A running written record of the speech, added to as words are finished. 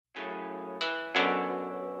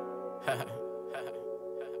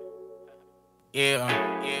Yeah.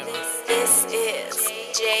 This is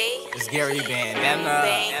It's Bandana.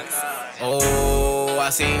 JGPBangz. Oh, I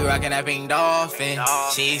see you rockin' that pink Dolphin.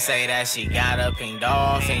 She say that she got a pink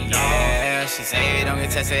Dolphin, yeah. She say it don't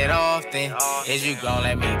get tested often. Is you gon'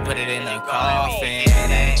 let me put it in the coffin?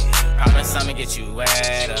 Promise I'ma get you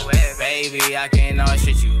wetter. Baby, I can always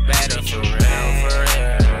treat you better, for real.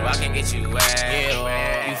 I can get you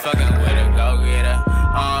wet. You fucking with a go-getter.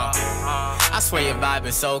 I swear your vibe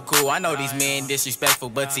is so cool. I know these men disrespectful,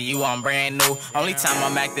 but to you I'm brand new. Only time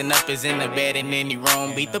I'm acting up is in the bed in any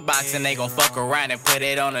room. Beat the box and they gon' fuck around and put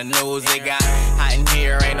it on the news. It got hot in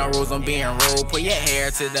here, ain't no rules on being rude. Put your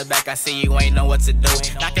hair to the back, I see you ain't know what to do.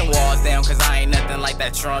 Knocking walls down cause I ain't nothing like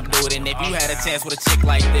that Trump dude. And if you had a chance with a chick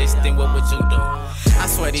like this, then what would you do? I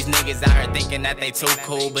swear these niggas out here thinking that they too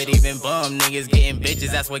cool, but even bum niggas getting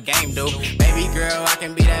bitches, that's what game do. Baby girl, I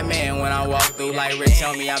can be that man when I walk through. Like Rich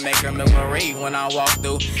tell me I make her Milk Marie when I walk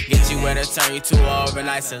through. Get you where to turn you to an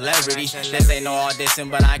overnight celebrity. This ain't no audition,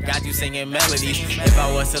 but I got you singing melodies. If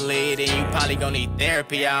I was to lead, then you probably gon' need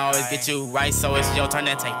therapy. I always get you right, so it's your turn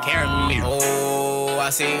to take care of me. Oh, I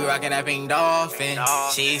see you rockin' that pink Dolphin.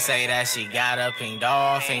 She say that she got a pink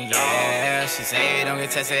Dolphin, yeah. She say it don't get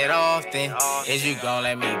tested often. Is you gon'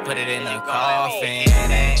 let me put it in the coffin?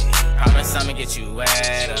 Promise I'ma get you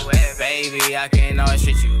wetter. Baby, I can always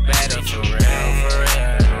treat you better, for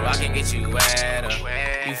real. I can get you wetter.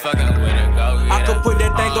 You fucking with a go-getter. I could put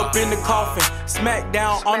that thing up in the coffin. Smack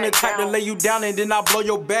down on the type to lay you down and then I blow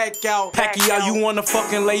your back out. Pacquiao, you wanna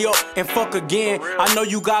fucking lay up and fuck again. I know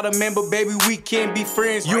you got a man, but baby, we can't be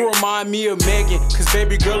friends. You remind me of Megan, cause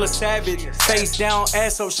baby girl is savage. Face down,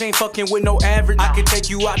 ass up, she ain't fucking with no average. I can take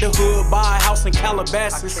you out the hood, buy a house in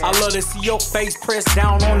Calabasas. I love to see your face pressed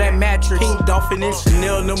down on that mattress. Pink Dolphin and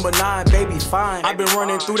Chanel #9, baby fine. I been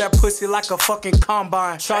running through that pussy like a fucking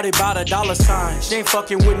combine. Shawty bout a $sign. She ain't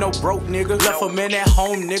fucking with no broke nigga. Left a man at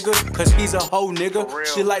home nigga, cause he's a hoe nigga.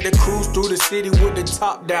 She like to cruise through the city with the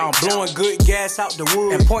top down, blowing good gas out the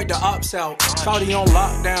wood and point the ops out. Shawty on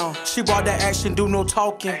lockdown. She bought that action, do no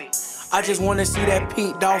talking. I just wanna see that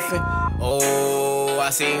pink Dolphin. Oh, I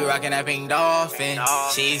see you rockin' that pink Dolphin.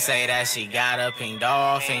 She say that she got a pink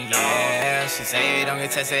Dolphin, yeah. She say it don't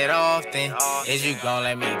get tested often. Is you gon'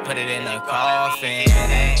 let me put it in the coffin?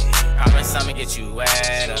 Promise I'ma get you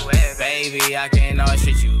wetter. Baby, I can always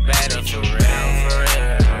treat you better, for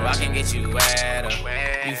real. I can get you wetter.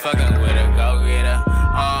 You fucking with a go.